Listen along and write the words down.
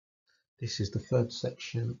This is the third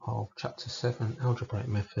section of Chapter 7, Algebraic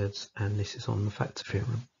Methods, and this is on the factor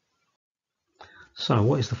theorem. So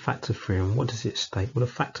what is the factor theorem? What does it state? Well,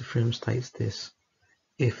 the factor theorem states this.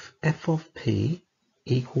 If f of p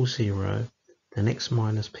equals 0, then x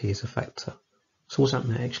minus p is a factor. So what does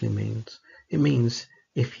that actually means? It means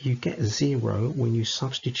if you get 0 when you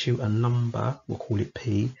substitute a number, we'll call it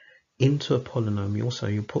p, into a polynomial, so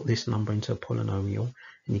you put this number into a polynomial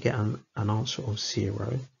and you get an answer of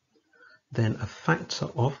 0, then a factor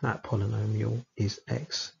of that polynomial is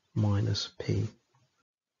x minus p.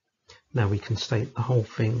 Now we can state the whole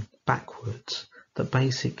thing backwards, that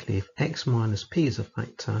basically if x minus p is a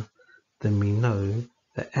factor, then we know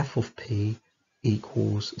that f of p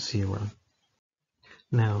equals 0.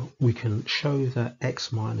 Now we can show that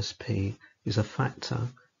x minus p is a factor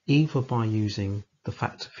either by using the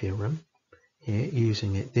factor theorem, here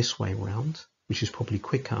using it this way round, which is probably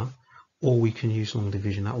quicker, or we can use long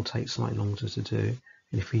division. That will take slightly longer to do.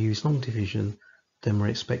 And if we use long division, then we're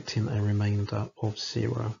expecting a remainder of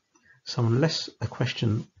 0. So unless a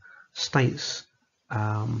question states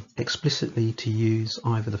explicitly to use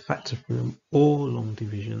either the factor theorem or long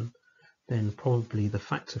division, then probably the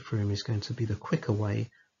factor theorem is going to be the quicker way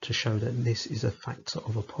to show that this is a factor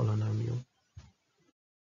of a polynomial.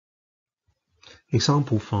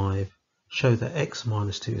 Example 5. Show that x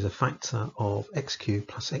minus 2 is a factor of x cubed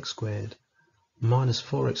plus x squared minus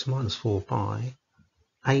 4x minus 4 by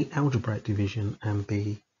A, algebraic division, and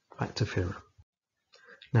B, factor theorem.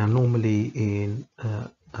 Now normally in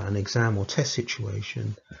an exam or test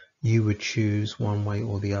situation, you would choose one way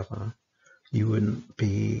or the other. You wouldn't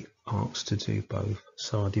be asked to do both.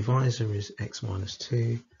 So our divisor is x minus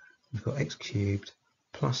 2. We've got x cubed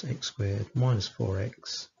plus x squared minus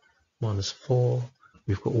 4x minus 4.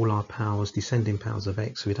 We've got all our powers, descending powers of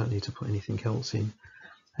x, so we don't need to put anything else in.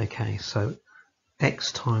 Okay, so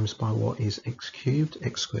x times by what is x cubed?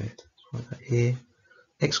 X squared. Let's write that here.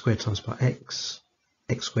 X squared times by x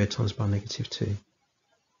squared times by negative 2.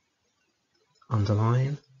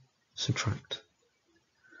 Underline, subtract.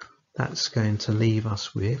 That's going to leave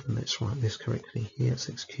us with, and let's write this correctly here, it's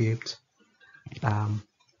x cubed,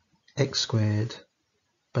 x squared,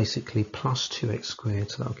 basically plus 2x squared,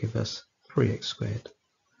 so that'll give us 3x squared.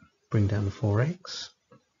 Bring down the 4x.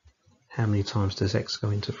 How many times does x go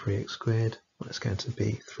into 3x squared? Well, it's going to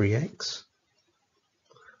be 3x.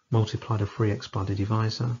 Multiply the 3x by the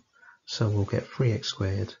divisor, so we'll get 3x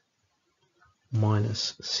squared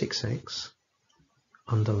minus 6x.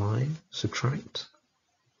 Underline, subtract.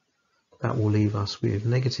 That will leave us with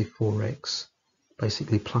negative 4x,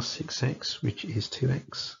 basically plus 6x, which is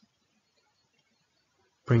 2x.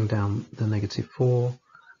 Bring down the negative 4.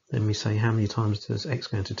 Then we say how many times does x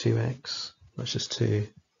go into 2x? That's just 2.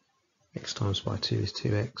 X times by 2 is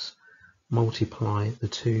 2x. Multiply the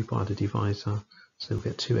 2 by the divisor, so we'll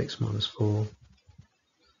get 2x minus 4.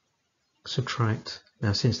 Subtract.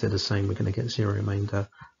 Now since they're the same, we're going to get 0 remainder,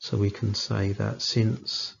 so we can say that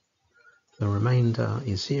since the remainder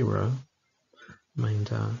is 0,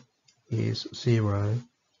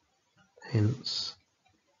 hence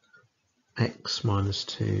x minus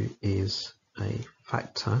 2 is a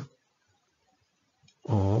factor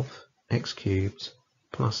of x cubed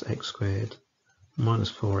plus x squared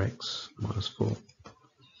minus 4x minus 4.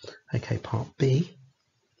 Okay, part B,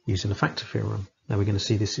 using the factor theorem. Now we're going to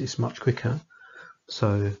see this is much quicker.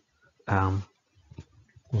 So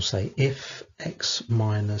we'll say if x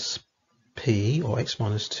minus p, or x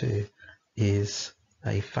minus 2, is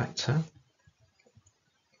a factor,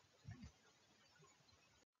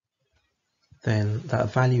 then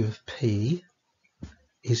that value of p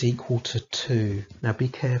is equal to 2. Now be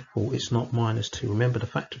careful, it's not minus 2. Remember the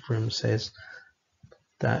factor theorem says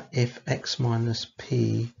that if x minus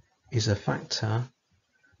p is a factor,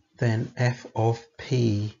 then f of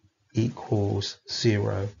p equals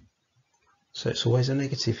 0. So it's always a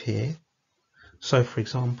negative here. So for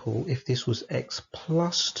example, if this was x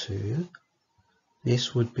plus 2,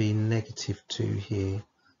 this would be negative 2 here.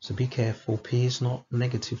 So be careful, p is not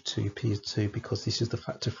negative 2, p is 2, because this is the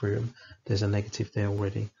factor theorem. There's a negative there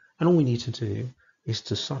already. And all we need to do is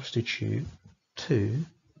to substitute 2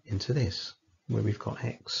 into this, where we've got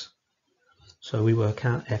x. So we work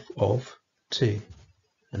out f of 2.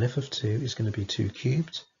 And f of 2 is going to be 2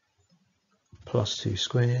 cubed plus 2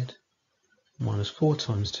 squared minus 4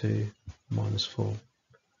 times 2 minus 4.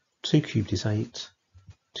 2 cubed is 8,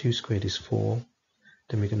 2 squared is 4.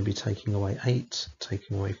 Then we're going to be taking away 8,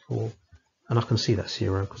 taking away 4. And I can see that's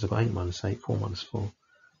 0 because I've got 8 minus 8, 4 minus 4,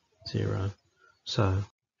 0. So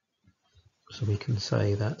we can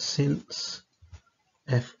say that since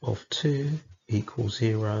f of 2 equals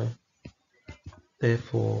 0,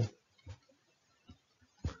 therefore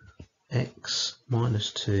x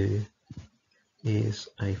minus 2 is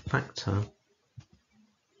a factor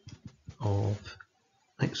of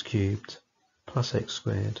x cubed plus x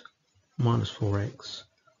squared minus 4x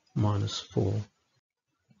minus 4.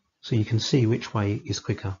 So you can see which way is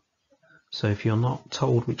quicker. So if you're not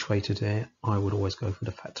told which way to do it, I would always go for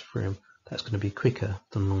the factor theorem. That's going to be quicker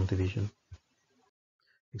than long division.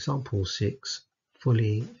 Example 6,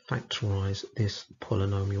 fully factorize this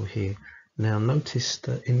polynomial here. Now notice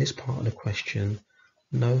that in this part of the question,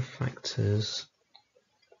 no factors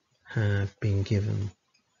have been given.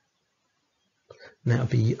 Now it would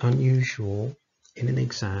be unusual in an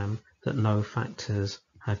exam that no factors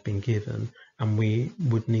have been given, and we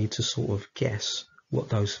would need to sort of guess what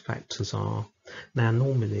those factors are. Now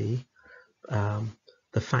normally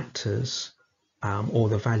the factors or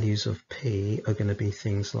the values of p are going to be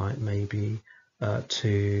things like maybe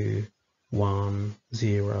 2, 1,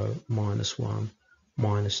 0, minus 1,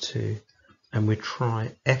 minus 2, and we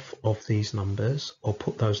try f of these numbers or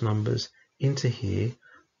put those numbers into here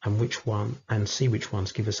and see which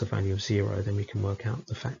ones give us a value of 0, then we can work out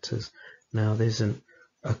the factors. Now there's a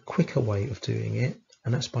quicker way of doing it,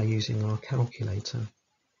 and that's by using our calculator.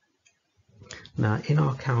 Now in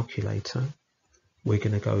our calculator, we're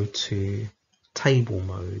going to go to table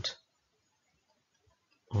mode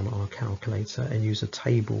on our calculator and use a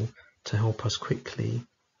table to help us quickly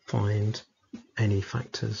find any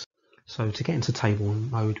factors. So to get into table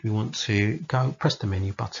mode, we want to press the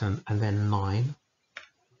menu button and then 9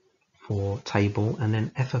 for table, and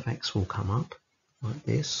then f of x will come up like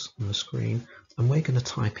this on the screen, and we're going to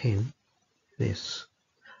type in this.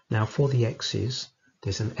 Now for the x's,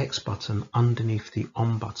 there's an x button underneath the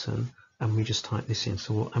on button, and we just type this in.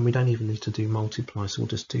 And we don't even need to do multiply, so we'll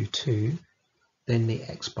just do 2, then the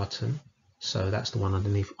x button, so that's the one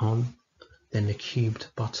underneath on, then the cubed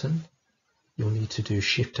button, you'll need to do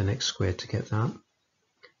shift and x squared to get that,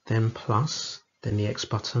 then plus, then the x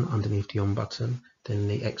button underneath the on button, then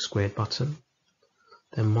the x squared button,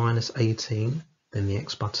 then minus 18, then the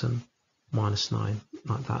x button, minus 9,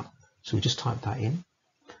 like that. So we just type that in.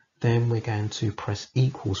 Then we're going to press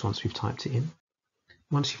equals once we've typed it in.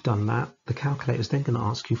 Once you've done that, the calculator is then going to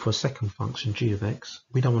ask you for a second function, g of x.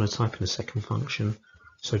 We don't want to type in a second function,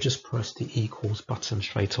 so just press the equals button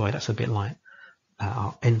straight away. That's a bit like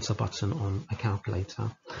our enter button on a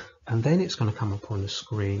calculator. And then it's going to come up on the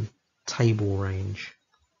screen, table range.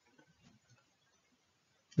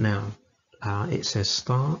 Now, it says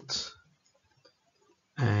start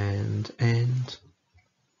and end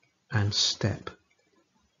and step.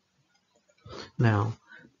 Now,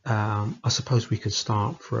 I suppose we could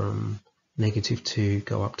start from -2,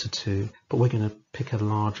 go up to 2, but we're going to pick a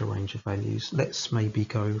larger range of values. Let's maybe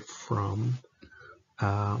go from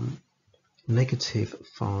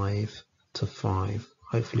 -5 to 5.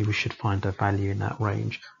 Hopefully we should find a value in that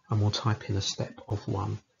range, and we'll type in a step of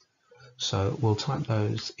 1. So we'll type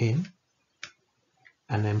those in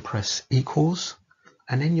and then press equals,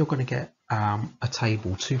 and then you're going to get a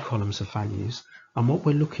table, 2 columns of values, and what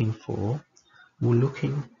we're looking for, we're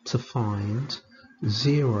looking to find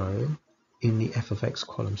 0 in the f of x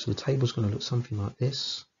column. So the table is going to look something like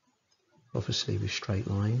this, obviously with straight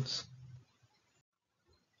lines,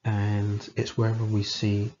 and it's wherever we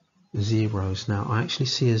see zeros. Now I actually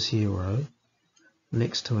see a 0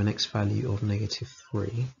 next to an x value of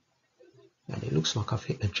 -3, and it looks like I've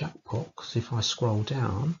hit the jackpot, because if I scroll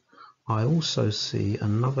down, I also see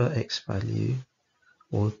another x value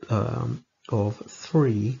of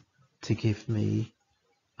 3 to give me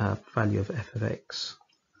a value of f of x.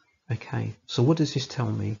 Okay, so what does this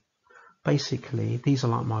tell me? Basically, these are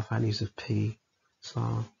like my values of p.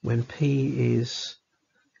 So when p is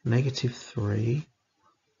 -3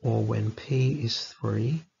 or when p is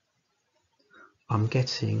 3, I'm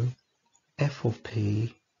getting f of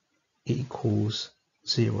p equals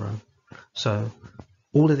 0. So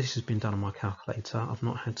all of this has been done on my calculator. I've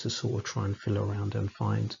not had to sort of try and fill around and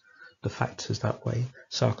find the factors that way.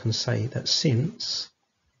 So I can say that since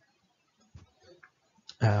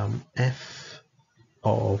f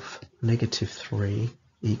of -3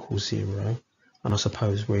 equals 0, and I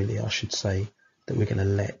suppose really I should say that we're going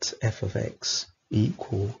to let f of x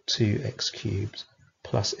equal 2x cubed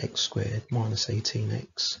plus x squared minus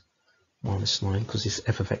 18x minus 9, because this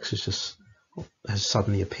f of x has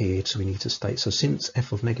suddenly appeared, so we need to state. So since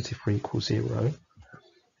f of -3 equals 0,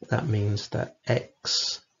 that means that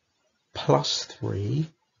x plus 3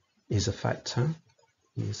 is a factor,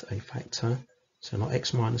 so not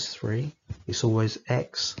x minus 3, it's always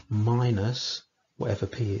x minus whatever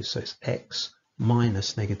p is, so it's x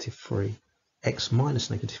minus -3. X minus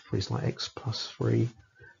 -3 is like x plus 3,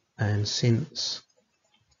 and since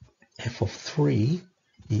f of 3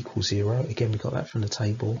 equals 0. Again, we got that from the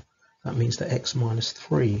table. That means that x minus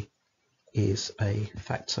 3 is a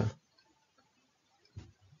factor.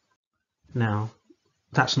 Now,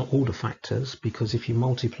 that's not all the factors, because if you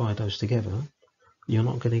multiply those together, you're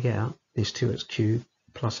not going to get this 2x cubed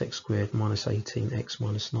plus x squared minus 18x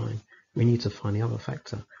minus 9. We need to find the other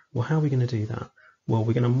factor. Well, how are we going to do that? Well,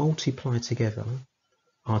 we're going to multiply together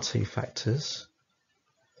our two factors,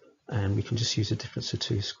 and we can just use the difference of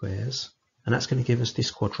two squares, and that's going to give us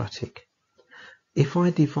this quadratic. If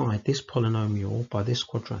I divide this polynomial by this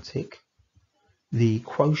quadratic, the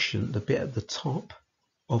quotient, the bit at the top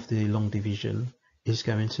of the long division, is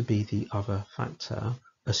going to be the other factor,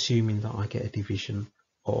 assuming that I get a division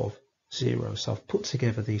of 0. So I've put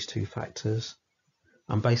together these two factors.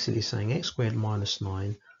 I'm basically saying x squared minus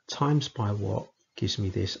 9 times by what gives me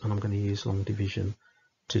this, and I'm going to use long division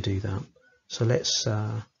to do that. So let's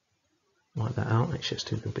write that out. Actually, let's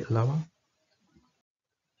do it a little bit lower.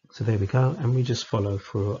 So there we go, and we just follow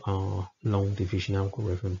through our long division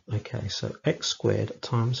algorithm. Okay, so x squared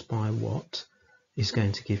times by what is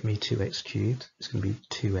going to give me 2x cubed. It's going to be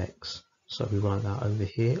 2x. So we write that over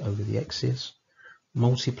here, over the x's.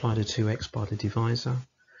 Multiply the 2x by the divisor.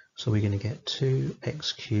 So we're going to get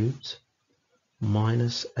 2x cubed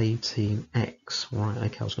minus 18x. Right,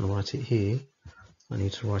 okay, I was going to write it here. I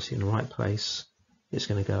need to write it in the right place. It's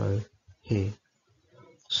going to go here.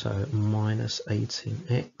 So minus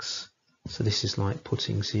 18x. So this is like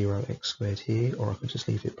putting 0x squared here, or I can just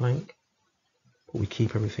leave it blank. But we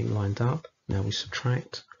keep everything lined up. Now we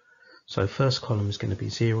subtract. So first column is going to be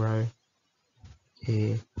 0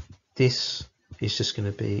 here. This is just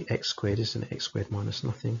going to be x squared, isn't it? X squared minus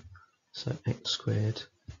nothing. So x squared.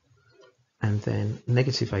 And then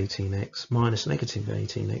negative 18x minus negative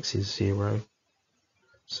 18x is 0.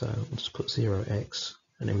 So we'll just put 0x.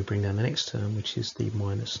 And then we bring down the next term, which is the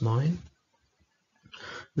minus 9.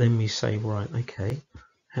 Then we say, right, okay,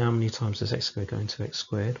 how many times does x squared go into x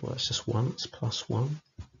squared? Well, it's just once, plus 1.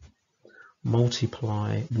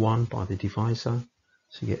 Multiply 1 by the divisor.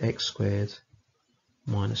 So you get x squared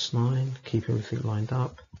minus 9. Keep everything lined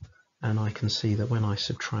up. And I can see that when I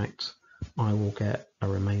subtract, I will get a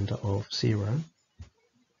remainder of 0.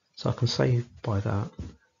 So I can say by that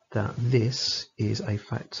that this is a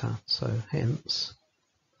factor. So hence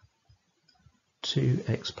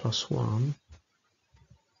 2x plus 1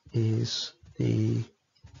 is the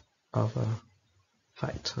other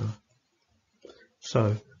factor.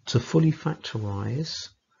 So to fully factorize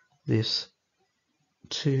this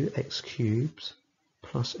 2x cubed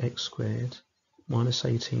plus x squared minus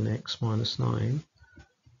 18x minus 9,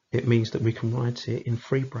 it means that we can write it in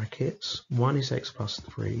 3 brackets. One is x plus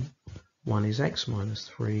 3, one is x minus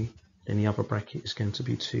 3, then the other bracket is going to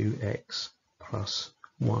be 2x plus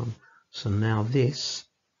 1. So now this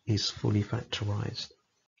is fully factorized.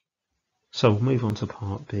 So we'll move on to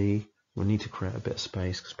part B. We'll need to create a bit of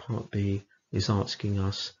space because part B is asking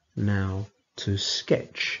us now to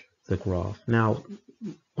sketch the graph. Now,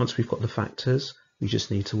 once we've got the factors, we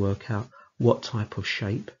just need to work out what type of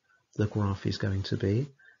shape the graph is going to be.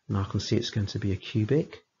 And I can see it's going to be a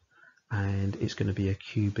cubic, and it's going to be a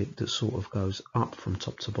cubic that sort of goes up from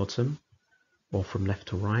top to bottom or from left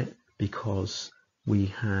to right, because we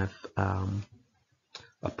have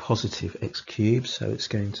a positive x cubed, so it's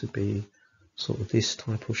going to be sort of this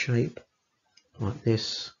type of shape, like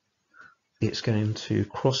this. It's going to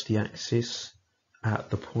cross the axis at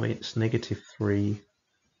the points -3,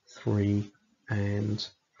 3, and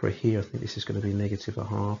for here I think this is going to be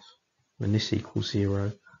 -1/2 when this equals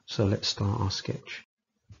 0. So let's start our sketch.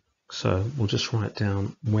 So we'll just write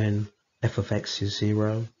down when f of x is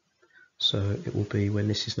 0. So it will be when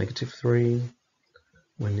this is -3,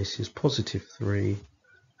 when this is +3,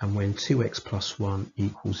 and when 2x plus 1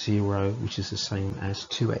 equals 0, which is the same as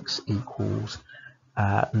 2x equals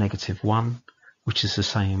 -1, which is the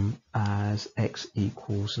same as x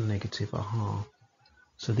equals -1/2.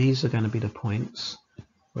 So these are going to be the points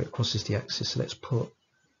where it crosses the axis. So let's put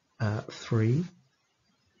 3.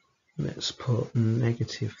 Let's put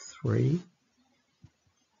 -3.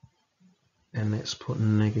 And let's put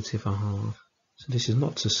 -1/2. So this is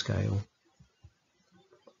not to scale,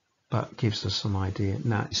 but gives us some idea.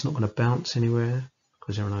 Now it's not going to bounce anywhere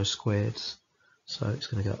because there are no squares. So it's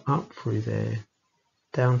going to go up through there,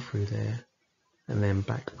 down through there, and then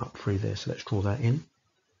back up through there. So let's draw that in.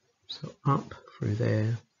 So up through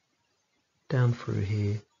there, down through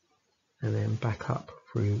here, and then back up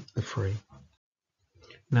through the 3.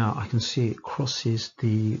 Now I can see it crosses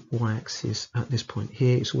the y-axis at this point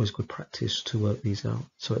here. It's always good practice to work these out.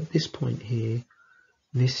 So at this point here,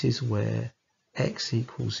 this is where x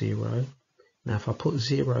equals 0, Now if I put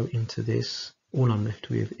 0 into this, all I'm left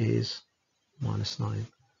with is minus 9.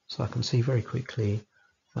 So I can see very quickly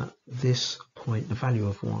that this point, the value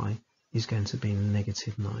of y, is going to be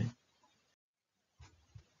negative 9.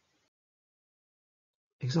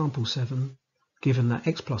 Example 7, given that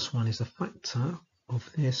x plus 1 is a factor of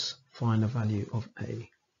this, find the value of a.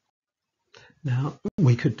 Now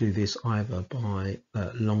we could do this either by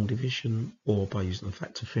long division or by using the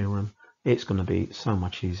factor theorem. It's going to be so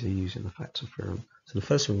much easier using the factor theorem. So the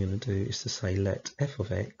first thing we're going to do is to say let f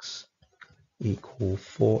of x equal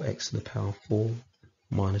 4x to the power 4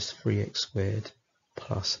 minus 3x squared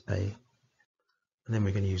plus a. And then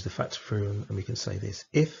we're going to use the factor theorem, and we can say this: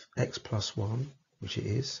 if x plus 1, which it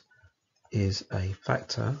is a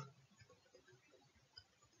factor,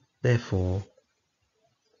 therefore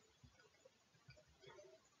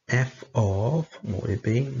f of, what would it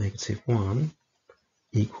be, negative 1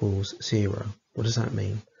 equals 0. What does that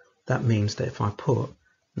mean? That means that if I put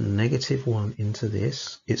negative 1 into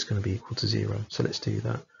this, it's going to be equal to 0. So let's do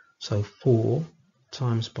that. So 4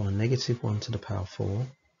 times by negative 1 to the power 4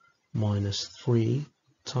 minus 3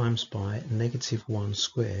 times by negative 1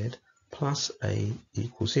 squared plus a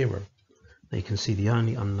equals 0. Now you can see the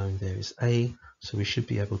only unknown there is a, so we should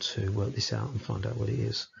be able to work this out and find out what it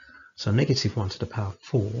is. So negative 1 to the power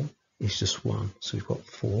 4 is just 1, so we've got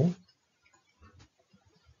 4.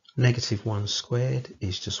 Negative 1 squared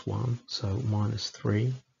is just 1, so minus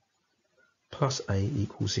 3 plus a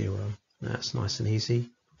equals 0. Now that's nice and easy.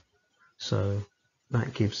 So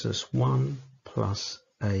that gives us 1 plus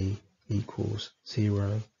a equals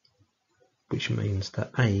 0, which means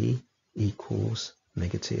that a equals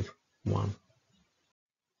negative 1.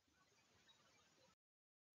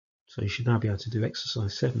 So you should now be able to do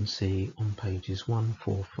exercise 7c on pages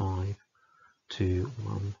 145 to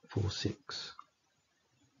 146.